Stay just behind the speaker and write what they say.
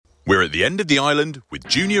We're at the end of the island with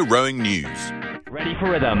junior rowing news. Ready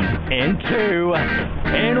for rhythm. In 2,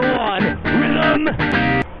 in 1, rhythm,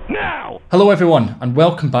 now! Hello everyone, and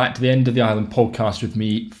welcome back to the End of the Island podcast with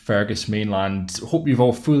me, Fergus Mainland. Hope you've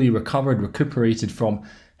all fully recuperated from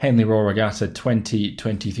Henley Royal Regatta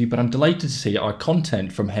 2023, but I'm delighted to say our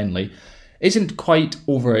content from Henley isn't quite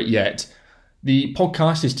over it yet. The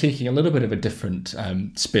podcast is taking a little bit of a different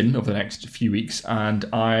spin over the next few weeks, and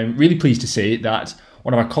I'm really pleased to say that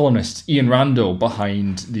one of our columnists, Ian Randall,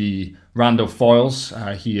 behind the Randall Foils,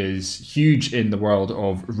 he is huge in the world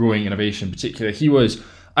of rowing innovation in particular. He was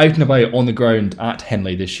out and about on the ground at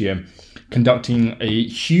Henley this year, conducting a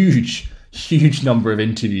huge number of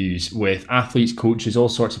interviews with athletes, coaches, all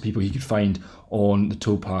sorts of people he could find on the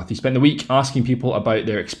towpath. He spent the week asking people about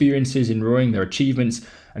their experiences in rowing, their achievements,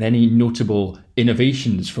 and any notable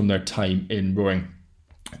innovations from their time in rowing.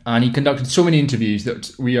 And he conducted so many interviews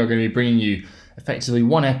that we are going to be bringing you effectively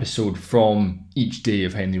one episode from each day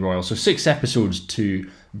of Henley Royal. So 6 episodes to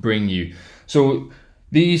bring you. So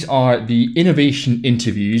these are the innovation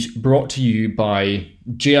interviews brought to you by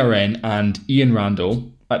JRN and Ian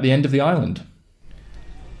Randall at the End of the Island.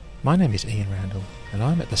 My name is Ian Randall and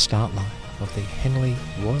I'm at the start line of the Henley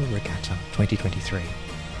Royal Regatta 2023.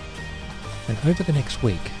 And over the next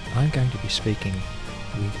week I'm going to be speaking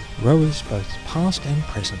with rowers both past and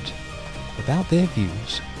present about their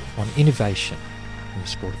views on innovation in the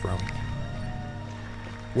sport of rowing.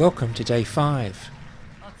 Welcome to day 5.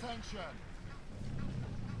 Attention!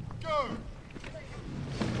 Go!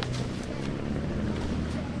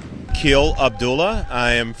 Keel Abdullah.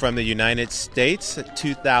 I am from the United States,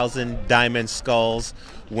 2000 Diamond Sculls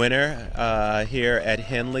winner here at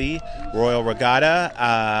Henley Royal Regatta.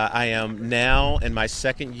 I am now in my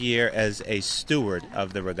second year as a steward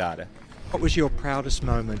of the regatta. What was your proudest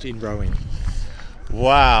moment in rowing?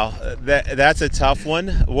 Wow, that's a tough one.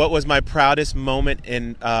 What was my proudest moment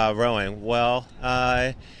in rowing? Well,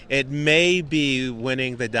 it may be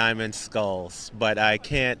winning the Diamond Sculls, but I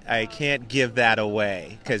can't give that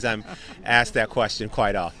away because I'm asked that question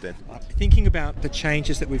quite often. Thinking about the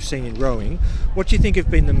changes that we've seen in rowing, what do you think have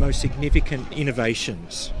been the most significant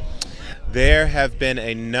innovations? There have been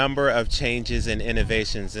a number of changes and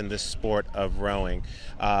innovations in the sport of rowing,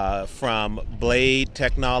 from blade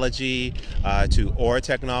technology to oar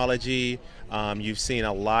technology. You've seen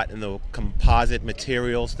a lot in the composite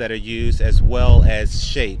materials that are used as well as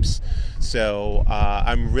shapes. So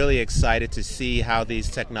I'm really excited to see how these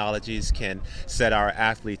technologies can set our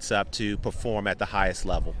athletes up to perform at the highest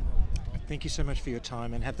level. Thank you so much for your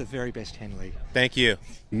time and have the very best, Henley. Thank you.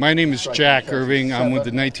 My name is Jack Irving. I'm with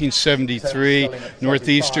the 1973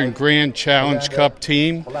 Northeastern Grand Challenge Cup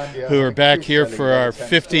team, who are back here for our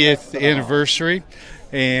 50th anniversary.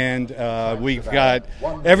 And we've got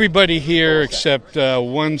everybody here except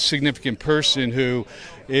one significant person who,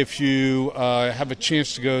 if you have a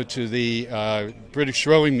chance to go to the British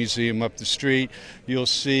Rowing Museum up the street, you'll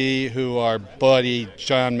see who our buddy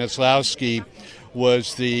John Meslowski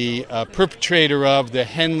was the perpetrator of the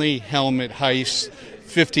Henley helmet heist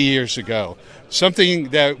 50 years ago. Something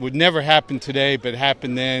that would never happen today, but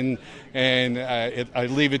happened then, and I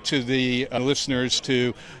leave it to the listeners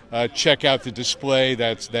to check out the display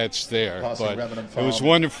that's there. But it was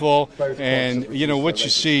wonderful, and you know what you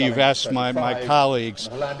see, you've asked my colleagues,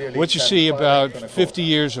 what you see about 50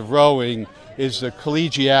 years of rowing is the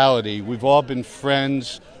collegiality. We've all been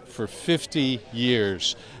friends for 50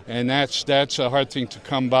 years. And that's a hard thing to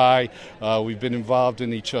come by. We've been involved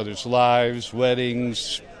in each other's lives,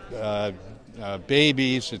 weddings,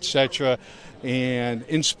 babies, etc., and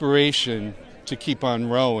inspiration to keep on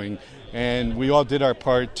rowing. And we all did our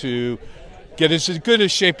part to get as good a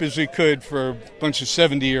shape as we could for a bunch of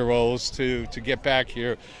 70-year-olds to get back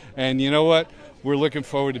here. And you know what? We're looking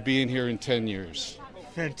forward to being here in 10 years.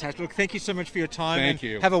 Fantastic. Look, thank you so much for your time. Thank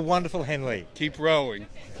you. Have a wonderful Henley. Keep rowing.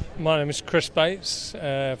 My name is Chris Bates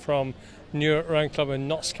from Newark Rowing Club and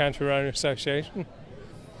Notts County Rowing Association.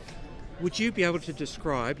 Would you be able to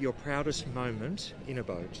describe your proudest moment in a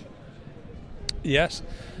boat? Yes.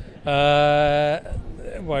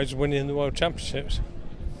 It's winning the World Championships.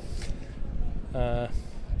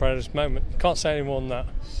 Proudest moment. Can't say any more than that.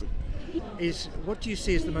 What do you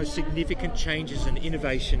see as the most significant changes and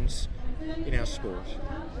innovations in our sport?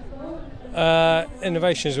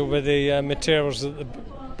 Innovations will be the materials that the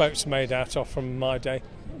boats are made out of from my day.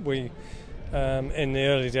 We, in the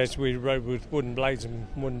early days, we rowed with wooden blades and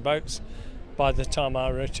wooden boats. By the time I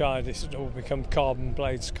retired, it's all become carbon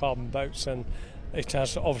blades, carbon boats, and it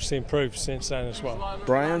has obviously improved since then as well.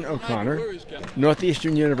 Brian O'Connor,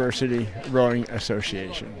 Northeastern University Rowing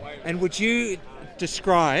Association. And would you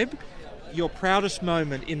describe your proudest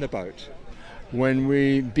moment in the boat? When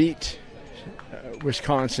we beat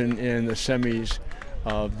Wisconsin in the semis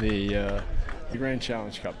of the Grand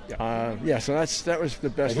Challenge Cup. So that was the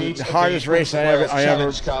best, the hardest race I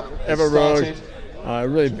ever rode.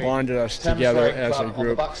 Really bonded us together as a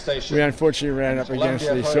group. We unfortunately ran up against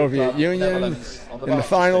the Soviet Union in the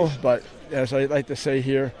final, but as I like to say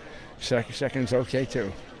here, second's okay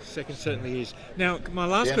too. Second certainly is. Now, my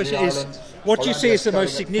last question is, what do you see as the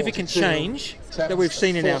most significant change that we've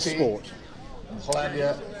seen in our sport?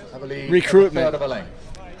 Recruitment.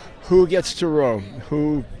 Who gets to row?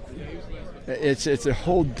 It's a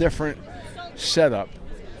whole different setup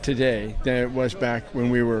today than it was back when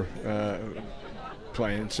we were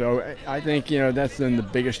playing. So I think that's been the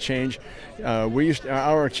biggest change. We used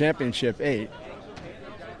our championship 8.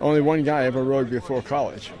 Only one guy ever rode before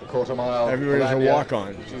college. Everybody was a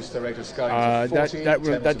walk-on.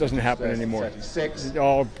 That doesn't happen anymore.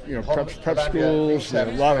 All prep schools, a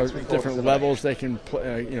lot of different levels they can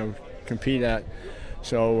compete at.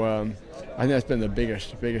 So I think that's been the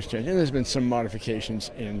biggest change. And there's been some modifications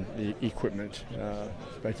in the equipment,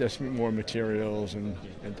 but just more materials and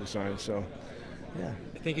design. So, yeah.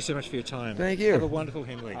 Thank you so much for your time. Thank you. Have a wonderful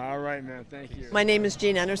Henley. All right, man. Thank you. My name is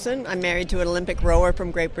Jean Anderson. I'm married to an Olympic rower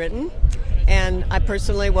from Great Britain, and I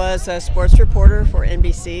personally was a sports reporter for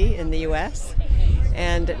NBC in the U.S.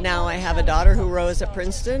 And now I have a daughter who rows at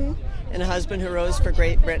Princeton and a husband who rows for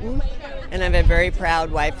Great Britain, and I'm a very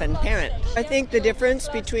proud wife and parent. I think the difference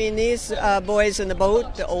between these boys in the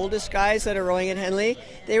boat, the oldest guys that are rowing at Henley,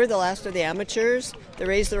 they were the last of the amateurs. They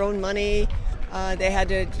raised their own money. They had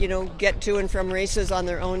to, get to and from races on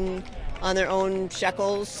their own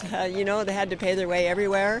shekels. They had to pay their way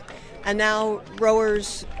everywhere. And now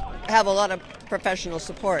rowers have a lot of professional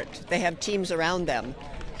support. They have teams around them.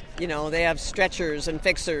 They have stretchers and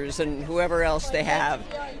fixers and whoever else they have.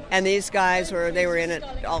 And these guys were in it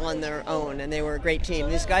all on their own, and they were a great team.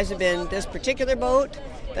 These guys have been, this particular boat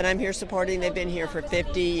that I'm here supporting, they've been here for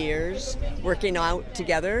 50 years, working out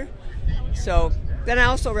together. So then I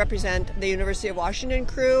also represent the University of Washington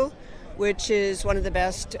crew, which is one of the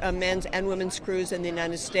best men's and women's crews in the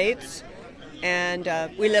United States. And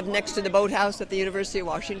we live next to the boathouse at the University of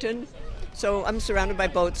Washington. So I'm surrounded by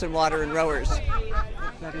boats and water and rowers.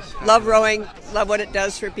 Love rowing, love what it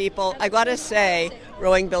does for people. I got to say,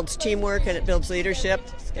 rowing builds teamwork and it builds leadership.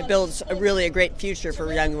 It builds a great future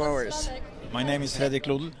for young rowers. My name is Fredrik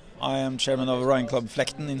Lodl. I am chairman of rowing club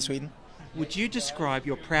Fläkten in Sweden. Would you describe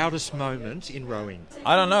your proudest moment in rowing?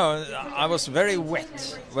 I don't know. I was very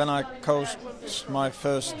wet when I coached my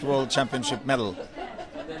first World Championship medal.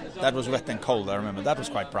 That was wet and cold, I remember. That was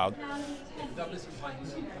quite proud.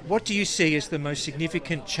 What do you see as the most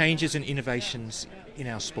significant changes and innovations in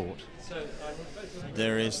our sport?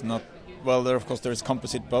 There is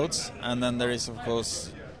composite boats, and then there is, of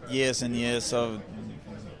course, years and years of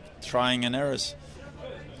trying and errors.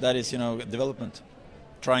 That is, development.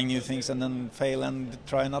 Trying new things and then fail and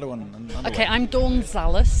try another one. Okay, I'm Dawn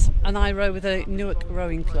Zallis and I row with the Newark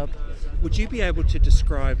Rowing Club. Would you be able to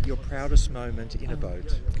describe your proudest moment in a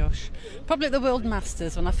boat? Gosh, probably at the World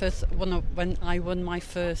Masters when I won my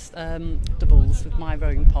first doubles with my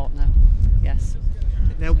rowing partner. Yes.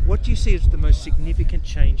 Now, what do you see as the most significant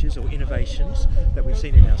changes or innovations that we've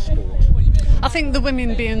seen in our sport? I think the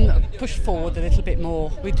women being pushed forward a little bit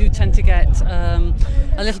more. We do tend to get a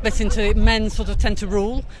little bit into men sort of tend to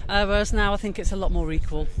rule, whereas now I think it's a lot more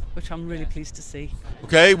equal, which I'm really pleased to see.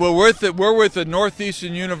 Okay, well, we're with the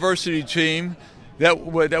Northeastern University team that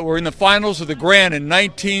were in the finals of the Grand in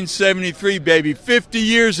 1973, baby, 50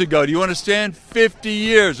 years ago. Do you understand? 50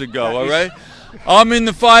 years ago, all right? I'm in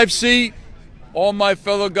the 5 seat. All my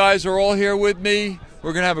fellow guys are all here with me.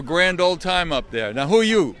 We're going to have a grand old time up there. Now, who are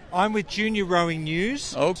you? I'm with Junior Rowing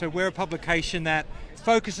News. Oh. So we're a publication that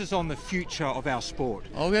focuses on the future of our sport.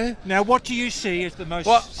 Okay. Now, what do you see as the most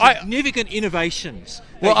significant innovations?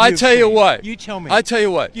 Well, I tell you what. You tell me. I tell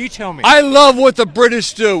you what. You tell me. I love what the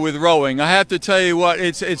British do with rowing. I have to tell you what.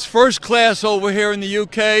 It's first class over here in the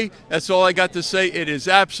UK. That's all I got to say. It is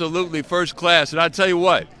absolutely first class. And I tell you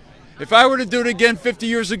what. If I were to do it again 50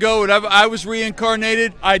 years ago and I was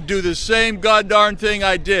reincarnated, I'd do the same goddarn thing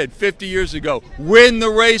I did 50 years ago. Win the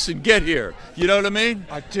race and get here. You know what I mean?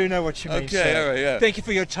 I do know what you mean, okay, sir. all right, yeah. Thank you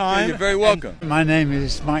for your time. Yeah, you're very welcome. My name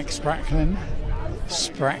is Mike Spracklin,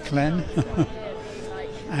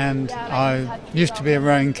 and I used to be a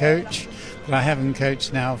rowing coach, but I haven't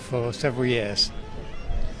coached now for several years.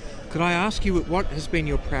 Could I ask you what has been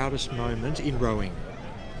your proudest moment in rowing?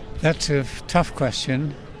 That's a tough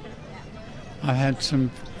question. I've had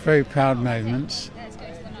some very proud moments,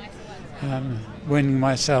 winning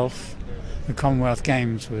myself the Commonwealth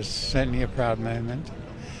Games was certainly a proud moment.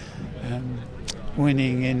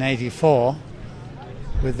 Winning in '84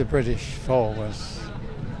 with the British four was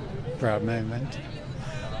a proud moment.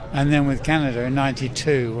 And then with Canada in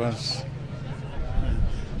 '92 was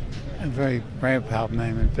a very proud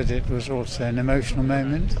moment, but it was also an emotional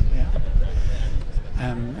moment. Yeah.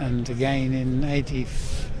 And again in in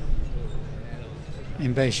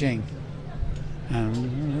Beijing.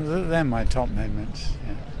 They're my top moments.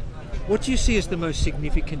 Yeah. What do you see as the most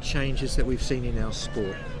significant changes that we've seen in our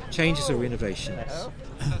sport? Changes or innovations?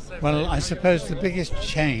 Well, I suppose the biggest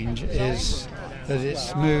change is that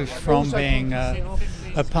it's moved from being a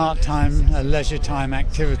part-time, a leisure time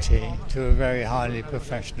activity to a very highly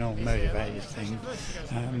professional, motivated thing.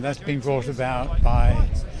 That's been brought about by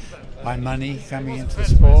money coming into the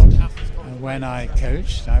sport. When I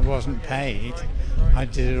coached, I wasn't paid. I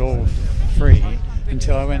did it all free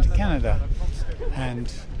until I went to Canada.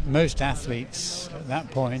 And most athletes at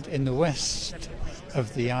that point in the west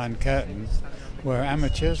of the Iron Curtain were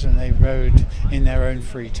amateurs, and they rode in their own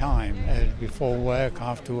free time, before work,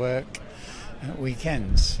 after work,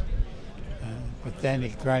 weekends. But then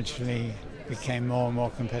it gradually became more and more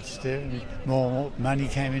competitive, and more money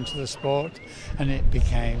came into the sport, and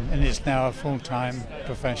it's now a full-time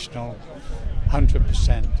professional,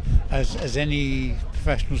 100%, as any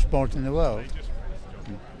professional sport in the world.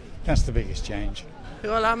 That's the biggest change.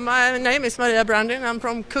 Well, my name is Maria Brandin. I'm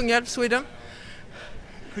from Kungälv, Sweden.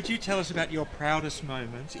 Could you tell us about your proudest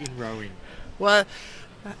moment in rowing? Well,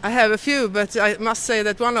 I have a few, but I must say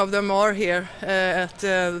that one of them are here at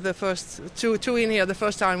the first two in here the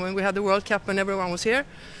first time when we had the World Cup and everyone was here,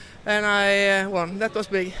 and I won. That was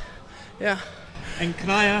big. Yeah. And can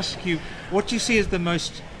I ask you, what do you see as the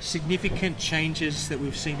most significant changes that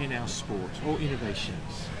we've seen in our sport, or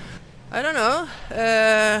innovations? I don't know.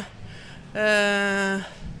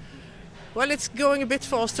 Well, it's going a bit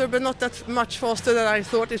faster, but not that much faster than I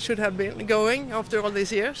thought it should have been going after all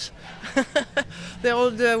these years. The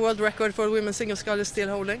old world record for women's single scull is still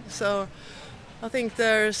holding, so I think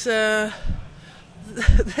there's they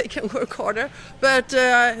can work harder. But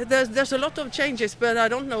there's a lot of changes, but I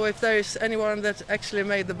don't know if there's anyone that actually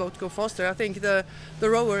made the boat go faster. I think the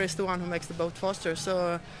rower is the one who makes the boat faster,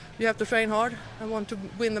 so you have to train hard and want to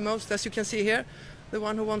win the most. As you can see here, the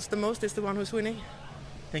one who wants the most is the one who's winning.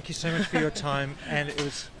 Thank you so much for your time, and it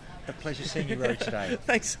was a pleasure seeing you row today.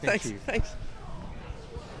 Thanks.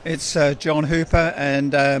 It's John Hooper,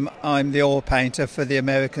 and I'm the oil painter for the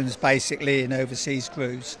Americans, basically in overseas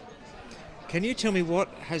crews. Can you tell me what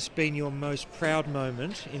has been your most proud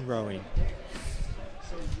moment in rowing?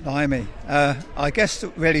 Blimey. I guess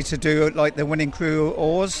really to do like the winning crew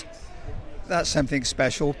oars. That's something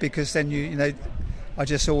special, because then you know, I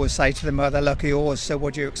just always say to them, oh, they're lucky oars, so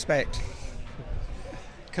what do you expect?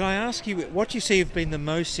 Can I ask you, what do you see have been the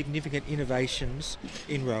most significant innovations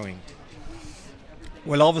in rowing?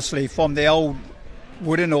 Well, obviously from the old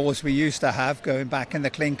wooden oars we used to have, going back in the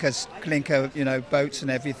clinker, boats and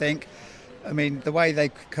everything. I mean, the way they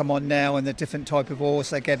come on now and the different type of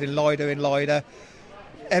oars, they're getting lighter and lighter.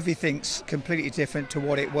 Everything's completely different to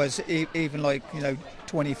what it was even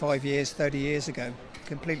 25 years, 30 years ago.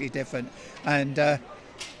 Completely different. And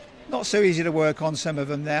not so easy to work on some of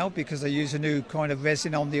them now, because they use a new kind of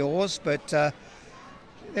resin on the oars, but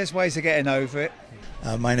there's ways of getting over it.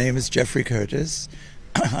 My name is Jeffrey Curtis.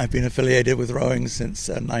 I've been affiliated with rowing since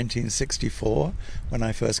 1964, when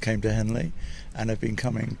I first came to Henley, and I've been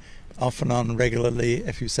coming off and on regularly.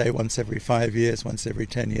 If you say once every 5 years, once every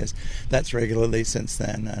 10 years, that's regularly since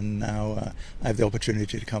then, and now I have the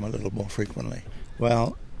opportunity to come a little more frequently.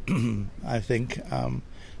 Well, I think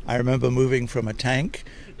I remember moving from a tank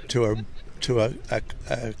to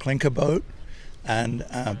a clinker boat, and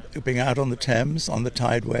being out on the Thames on the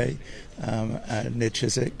Tideway near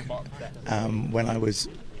Chiswick when I was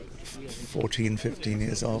 14, 15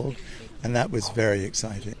 years old, and that was very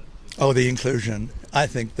exciting. Oh, the inclusion. I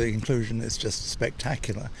think the inclusion is just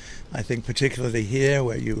spectacular. I think particularly here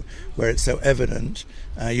where it's so evident,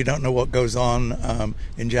 you don't know what goes on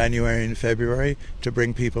in January and February to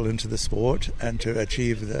bring people into the sport and to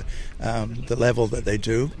achieve the level that they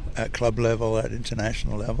do at club level, at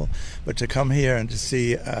international level. But to come here and to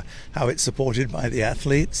see how it's supported by the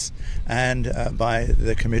athletes and by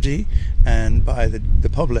the committee and by the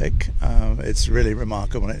public, it's really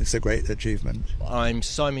remarkable. It's a great achievement. I'm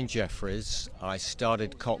Simon Jeffries. I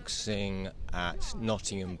started coxing at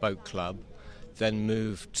Nottingham Boat Club, then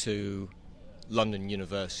moved to London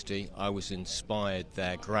University. I was inspired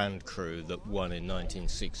their Grand Crew that won in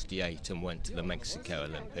 1968 and went to the Mexico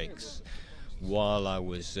Olympics. While I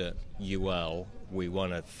was at UL, we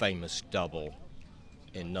won a famous double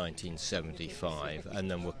in 1975 and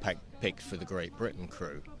then were picked for the Great Britain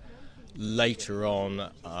crew. Later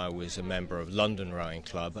on, I was a member of London Rowing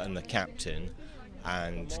Club and the captain,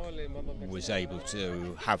 and was able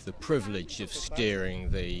to have the privilege of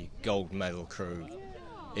steering the gold medal crew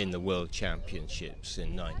in the World Championships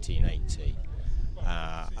in 1980.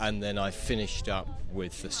 And then I finished up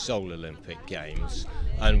with the Seoul Olympic Games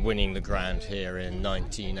and winning the Grand here in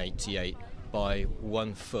 1988 by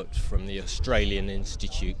 1 foot from the Australian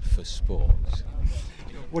Institute for Sport.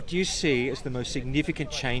 What do you see as the most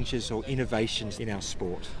significant changes or innovations in our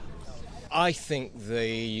sport? I think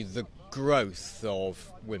the growth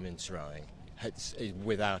of women's rowing,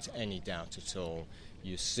 without any doubt at all.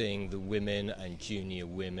 You're seeing the women and junior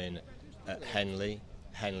women at Henley.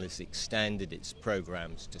 Henley's extended its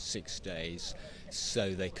programs to 6 days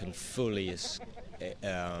so they can fully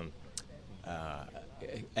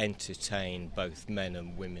entertain both men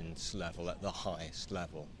and women's level at the highest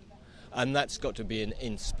level. And that's got to be an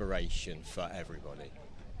inspiration for everybody.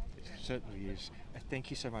 It certainly is. Thank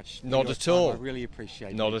you so much. Not at all. I really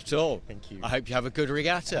appreciate it. Not at all. Thank you. I hope you have a good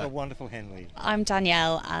regatta. Have a wonderful Henley. I'm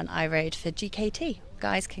Danielle and I rode for GKT,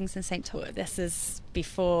 Guys, Kingston, St. Thomas. This is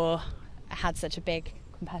before I had such a big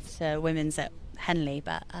competitor, women's at Henley,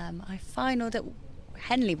 but I finalled at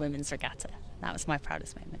Henley Women's Regatta. That was my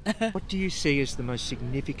proudest moment. What do you see as the most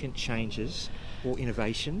significant changes or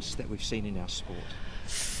innovations that we've seen in our sport?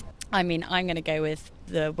 I mean, I'm going to go with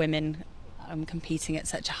the women competing at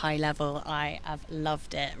such a high level. I have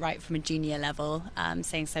loved it right from a junior level,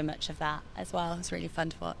 seeing so much of that as well. It's really fun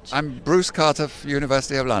to watch. I'm Bruce Carter,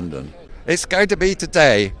 University of London. It's going to be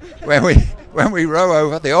today when we row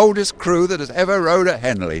over the oldest crew that has ever rowed at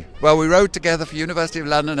Henley. Well, we rowed together for University of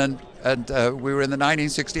London and we were in the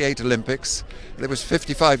 1968 Olympics. It was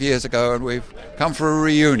 55 years ago and we've come for a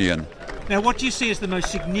reunion. Now, what do you see as the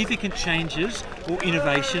most significant changes or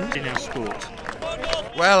innovations in our sport?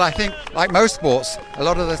 Well, I think, like most sports, a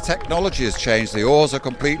lot of the technology has changed. The oars are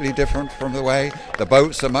completely different from the way. The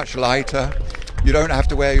boats are much lighter. You don't have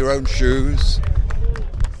to wear your own shoes.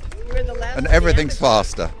 And everything's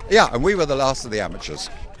faster. Yeah, and we were the last of the amateurs.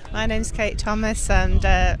 My name's Kate Thomas and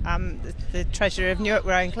I'm the treasurer of Newark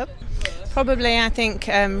Rowing Club. Probably, I think,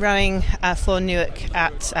 rowing for Newark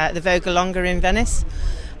at the Vogelonga in Venice.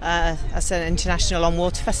 That's an international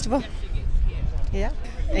on-water festival. Yeah.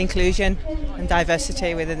 Inclusion and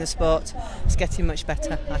diversity within the sport is getting much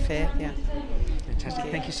better, I fear. Yeah. Fantastic.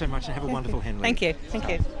 Thank you so much and have a wonderful Henley. Thank you. Thank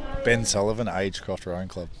you. Ben Sullivan, Agecroft Rowing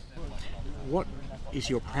Club. What is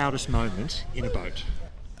your proudest moment in a boat?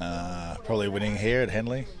 Probably winning here at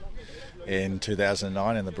Henley in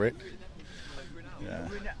 2009 in the Brit.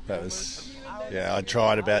 That was, I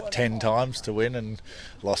tried about 10 times to win and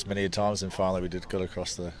lost many times, and finally we got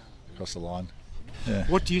across the line. Yeah.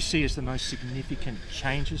 What do you see as the most significant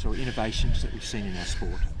changes or innovations that we've seen in our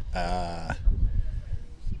sport? I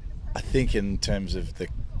think in terms of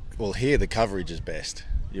here the coverage is best.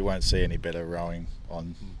 You won't see any better rowing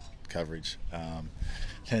on coverage. In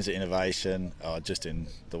terms of innovation, just in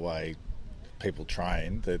the way people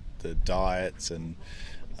train, the diets, and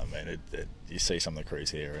I mean, you see some of the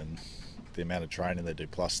crews here and the amount of training they do,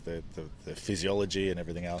 plus the physiology and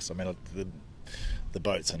everything else. I mean, the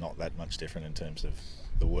boats are not that much different in terms of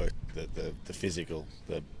the work, the physical,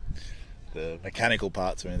 the mechanical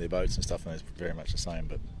parts of the boats and stuff, and it's very much the same,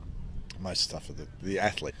 but most stuff of the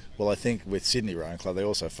athlete. Well, I think with Sydney Rowing Club, they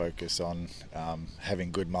also focus on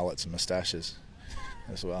having good mullets and moustaches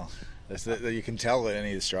as well. You can tell that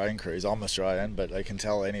any Australian crews, I'm Australian, but they can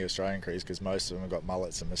tell any Australian crews because most of them have got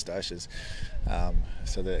mullets and moustaches,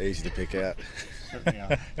 so they're easy to pick out. Certainly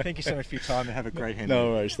are. Thank you so much for your time and have a great Henley.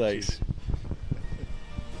 No worries, thanks.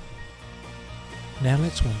 Now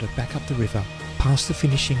let's wander back up the river, past the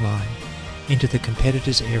finishing line, into the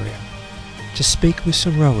competitors' area, to speak with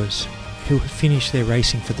some rowers who have finished their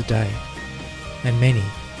racing for the day, and many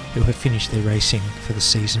who have finished their racing for the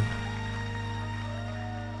season.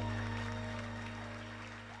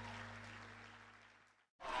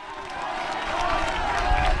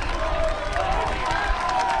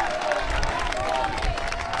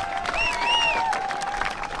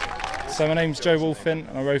 So my name's Joe Wolfin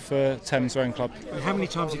and I row for Thames Rowing Club. And how many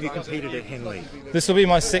times have you competed at Henley? This will be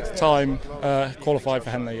my 6th time qualified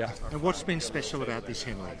for Henley, yeah. And what's been special about this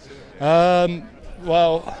Henley?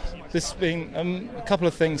 Well, this has been a couple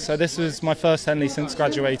of things. So this was my first Henley since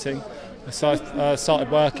graduating. So I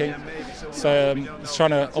started working. So I was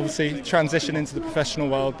trying to obviously transition into the professional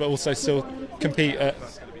world, but also still compete at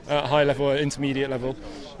a high level, at intermediate level.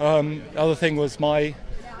 The other thing was my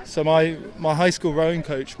high school rowing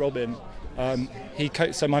coach, Robin, He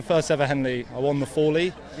coached. So my first ever Henley, I won the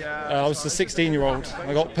Forley. I was the 16-year-old.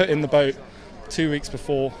 I got put in the boat 2 weeks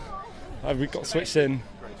before we got switched in.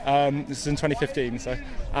 This is in 2015.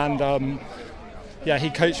 He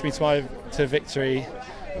coached me to victory.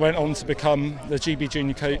 Went on to become the GB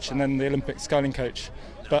junior coach and then the Olympic sculling coach.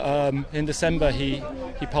 But in December he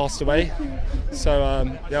passed away. So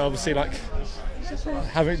obviously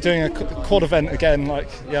doing a quad event again.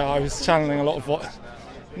 I was channeling a lot of what,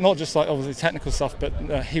 not just obviously technical stuff, but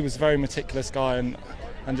he was a very meticulous guy and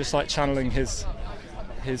just channeling his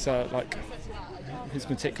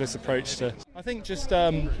meticulous approach to. I think just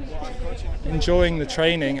enjoying the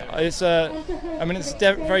training. It's a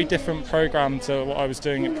very different program to what I was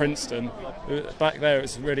doing at Princeton. Back there it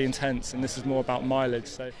was really intense, and this is more about mileage.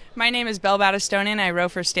 So. My name is Belle Battistonian. I row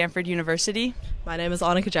for Stanford University. My name is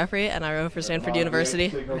Annika Jeffrey, and I row for Stanford University.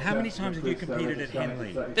 And how many times have you competed at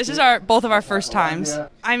Henley? This is both of our first times.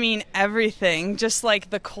 I mean, everything. Just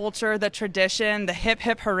the culture, the tradition, the hip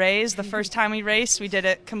hip hoorays. The first time we raced, we did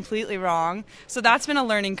it completely wrong. So that's been a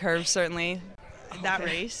learning curve, certainly. That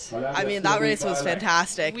race. That race was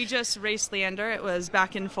fantastic. We just raced Leander. It was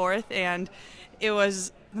back and forth, and it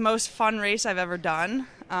was the most fun race I've ever done.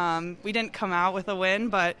 We didn't come out with a win,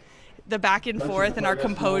 but the back and forth and our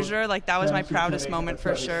composure, that was my proudest moment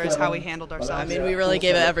for sure, is how we handled ourselves. We really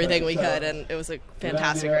gave it everything we could, and it was a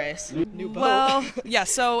fantastic race. New boat. Well, yeah,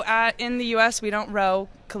 so in the U.S. we don't row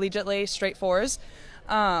collegiately straight fours.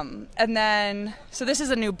 So this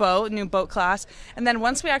is a new boat class. And then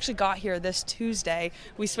once we actually got here this Tuesday,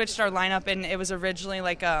 we switched our lineup, and it was originally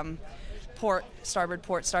port,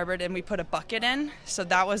 starboard, and we put a bucket in. So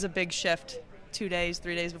that was a big shift 3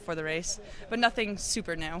 days before the race, but nothing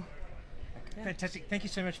super new. Yeah. Fantastic. Thank you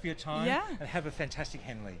so much for your time. Yeah. And have a fantastic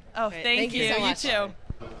Henley. Oh, thank you. So much. You too.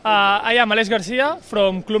 I am Alex Garcia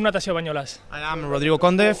from Club Natació Banyolas. I am Rodrigo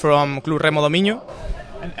Conde from Club Remo Dominio.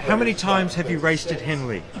 And how many times have you raced at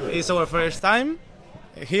Henley? It's our first time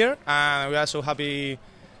here, and we are so happy.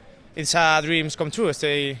 It's a dream come true to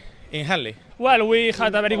stay in Henley. Well, we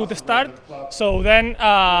had a very good start, so then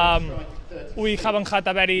we haven't had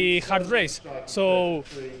a very hard race. So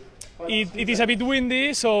it is a bit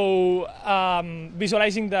windy, so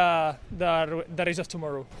visualizing the race of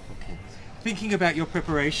tomorrow. Okay. Thinking about your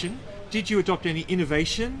preparation, did you adopt any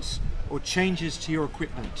innovations or changes to your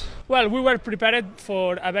equipment? Well, we were prepared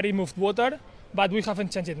for a very moved water, but we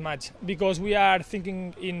haven't changed it much because we are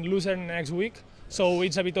thinking in Lucerne next week, so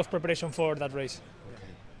it's a bit of preparation for that race. Okay.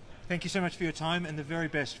 Thank you so much for your time, and the very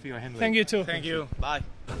best for your Henley. Thank you too. Thank you. Bye.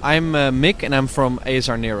 I'm Mick, and I'm from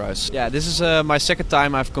ASR Neros. Yeah, this is my second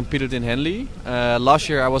time I've competed in Henley. Last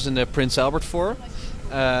year I was in the Prince Albert 4.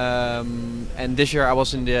 And this year I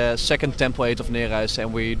was in the second Temple 8 of Nereis,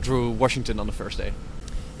 and we drew Washington on the first day.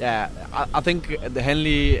 Yeah, I think the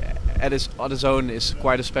Henley on its own is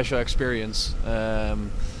quite a special experience.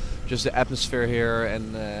 Just the atmosphere here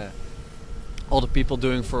and all the people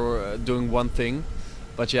doing one thing.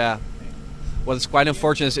 But yeah, what is quite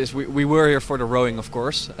unfortunate is we were here for the rowing, of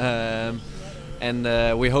course, and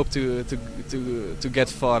we hope to get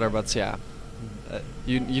farther. But yeah,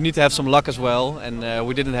 you need to have some luck as well, and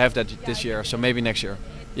we didn't have that this year, so maybe next year.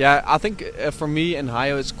 Yeah, I think for me and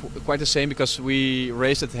Hayo it's quite the same because we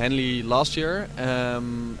raced at Henley last year,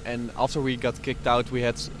 and after we got kicked out we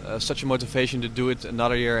had such a motivation to do it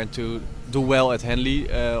another year and to do well at Henley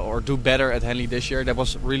or do better at Henley this year. That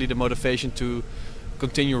was really the motivation to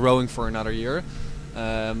continue rowing for another year.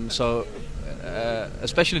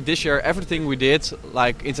 Especially this year, everything we did,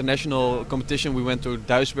 like international competition, we went to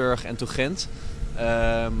Duisburg and to Ghent,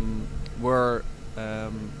 were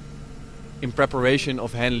in preparation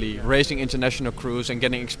of Henley, racing international crews and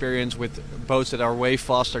getting experience with boats that are way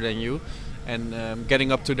faster than you and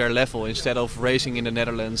getting up to their level instead of racing in the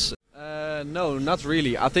Netherlands. No, not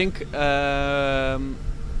really. I think ASR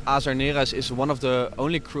Nereis is one of the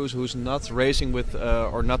only crews who's not racing with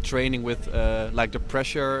or not training with like the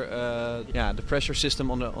pressure system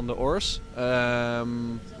on the oars.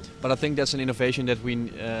 But I think that's an innovation that we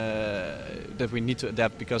need to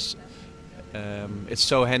adapt because it's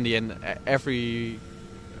so handy and every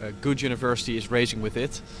good university is racing with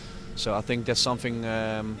it. So I think that's something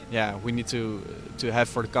we need to have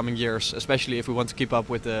for the coming years, especially if we want to keep up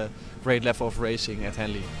with the great level of racing at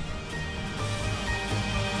Henley.